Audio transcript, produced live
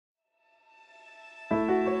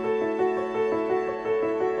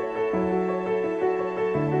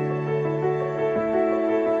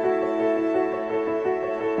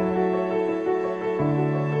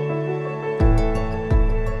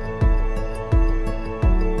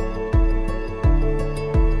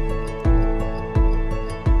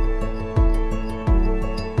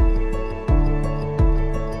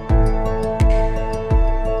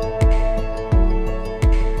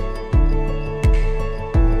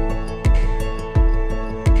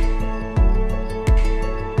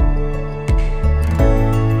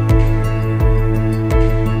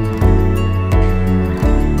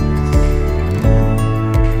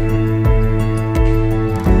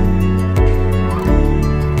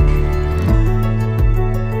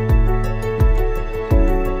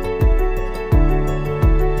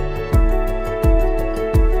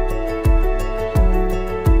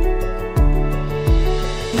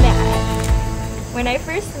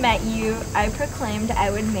met you, I proclaimed I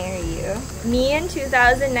would marry you. Me in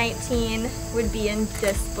 2019 would be in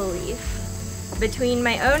disbelief. Between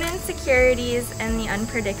my own insecurities and the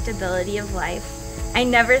unpredictability of life, I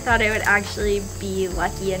never thought I would actually be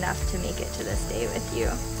lucky enough to make it to this day with you.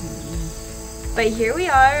 But here we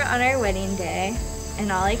are on our wedding day,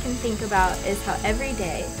 and all I can think about is how every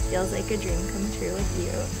day feels like a dream come true with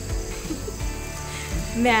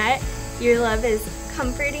you. Matt, your love is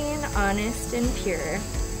comforting, honest, and pure.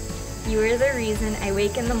 You are the reason I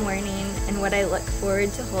wake in the morning and what I look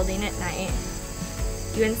forward to holding at night.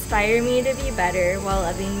 You inspire me to be better while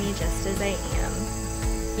loving me just as I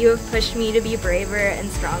am. You have pushed me to be braver and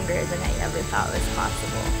stronger than I ever thought was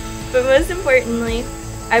possible. But most importantly,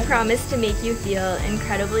 I promise to make you feel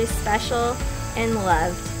incredibly special and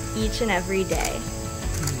loved each and every day.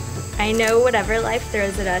 I know whatever life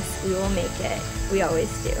throws at us, we will make it. We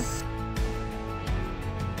always do.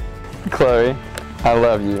 Chloe, I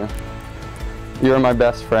love you. You are my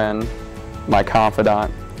best friend, my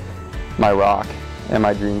confidant, my rock, and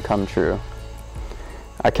my dream come true.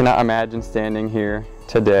 I cannot imagine standing here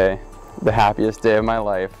today, the happiest day of my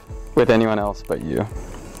life, with anyone else but you.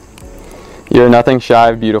 You are nothing shy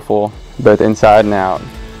of beautiful, both inside and out.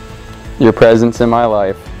 Your presence in my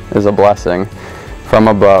life is a blessing from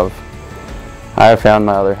above. I have found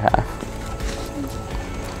my other half.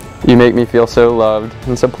 You make me feel so loved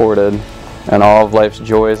and supported in all of life's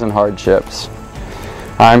joys and hardships.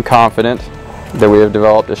 I am confident that we have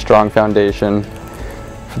developed a strong foundation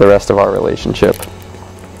for the rest of our relationship.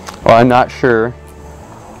 While I'm not sure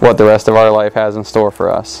what the rest of our life has in store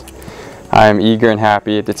for us, I am eager and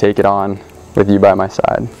happy to take it on with you by my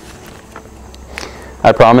side.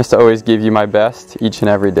 I promise to always give you my best each and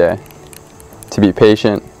every day, to be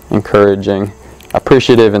patient, encouraging,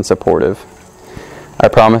 appreciative, and supportive. I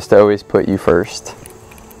promise to always put you first.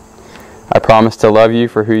 I promise to love you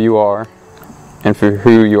for who you are and for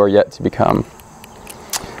who you are yet to become.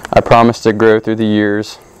 I promise to grow through the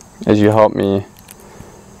years as you help make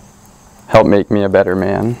me a better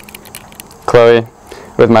man. Chloe,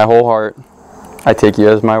 with my whole heart, I take you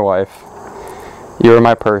as my wife. You are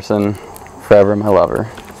my person, forever my lover.